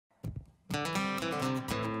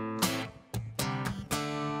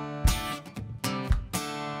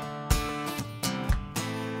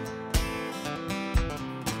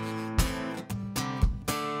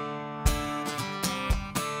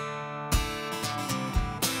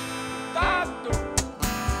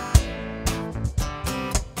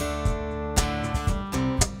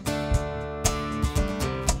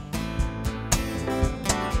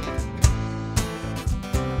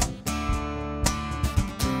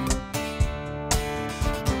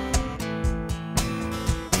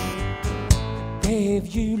blev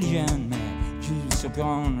jul igen med ljus och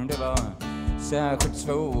gran. Det var särskilt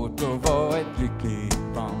svårt att vara ett lyckligt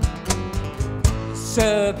barn.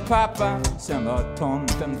 Söt pappa, sen var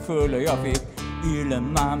tomten full och jag fick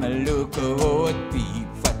yllemammeluckor och ett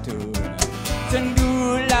bifatull. Sen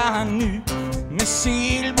dullade han ut med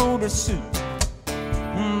silbord och sut.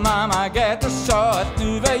 Mamma grät och sa att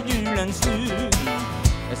nu var julen slut.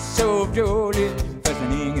 Jag sov dåligt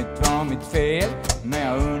fastän inget var mitt fel, men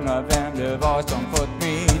jag undrar vem det var som fått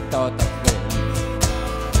mitt dataspel.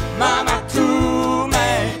 Mamma tro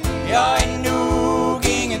mig, jag är nog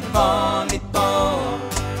inget vanligt barn.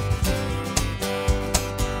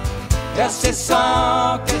 Jag ser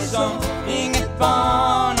saker som inget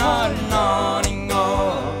barn har en aning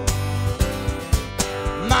om.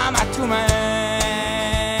 Mamma tro mig.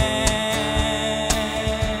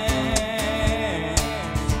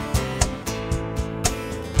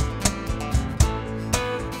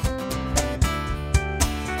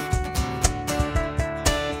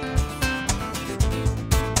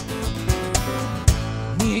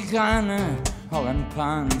 Granne har en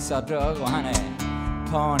pansardörr och han är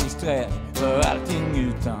paniskt rädd för allting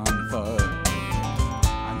utanför.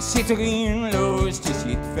 Han sitter inlåst i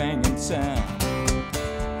sitt fängelse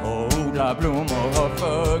och odlar blommor och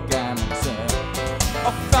förgämmelse.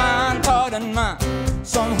 Och fan tar den man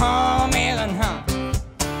som har mer än han,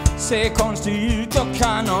 ser konstig ut och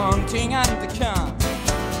kan någonting han inte kan.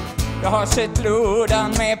 Jag har sett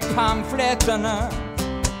lådan med pamfletterna.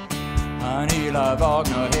 Han gillar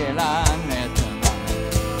Wagner hela nätterna.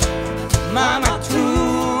 Mamma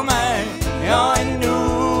tro mig, jag är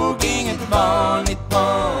nog inget vanligt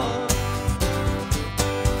barn.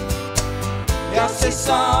 Jag ser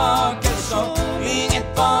saker som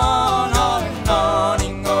inget barn har en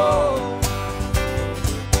aning om.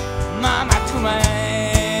 Mamma tro mig.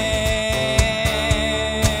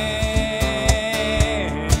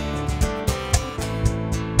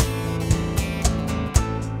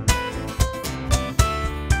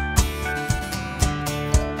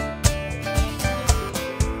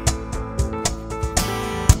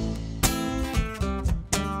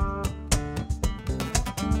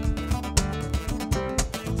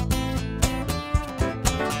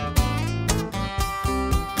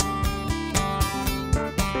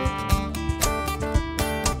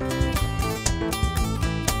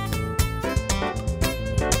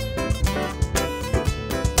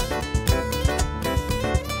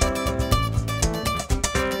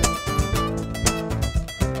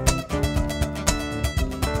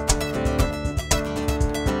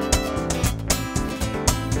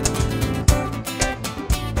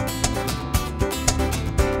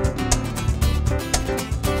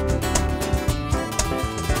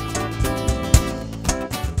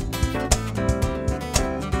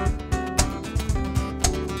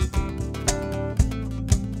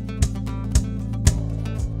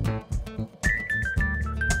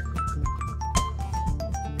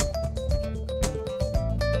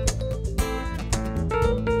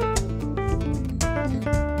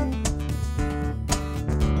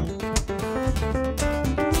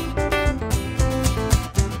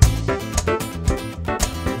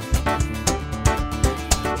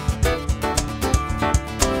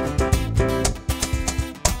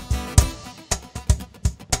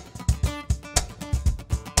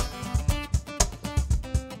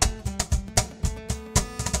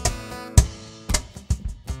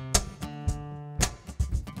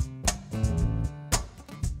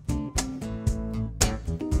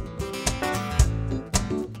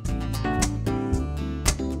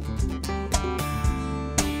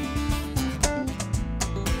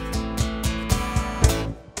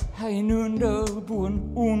 Hylander bor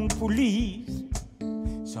en ond polis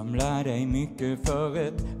som lär dig mycket för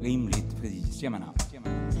ett rimligt pris. Jag menar,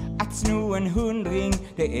 att sno en 100-ring,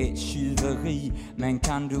 det är tjuveri. Men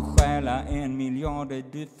kan du stjäla 1 miljard, är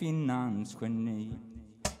du finansgeni.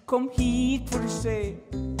 Kom hit får du se,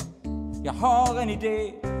 jag har en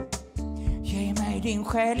idé. Ge mig din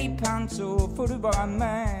själ i pant så får du vara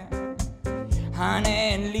med. Han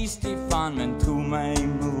är en listig fan, men tro mig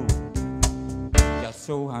mor, jag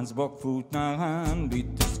såg hans bakfot när han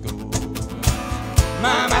bytte skor.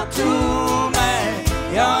 Mamma tro mig,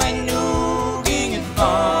 jag är nog inget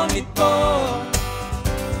vanligt barn.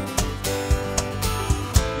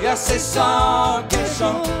 Jag ser saker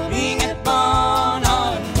som inget barn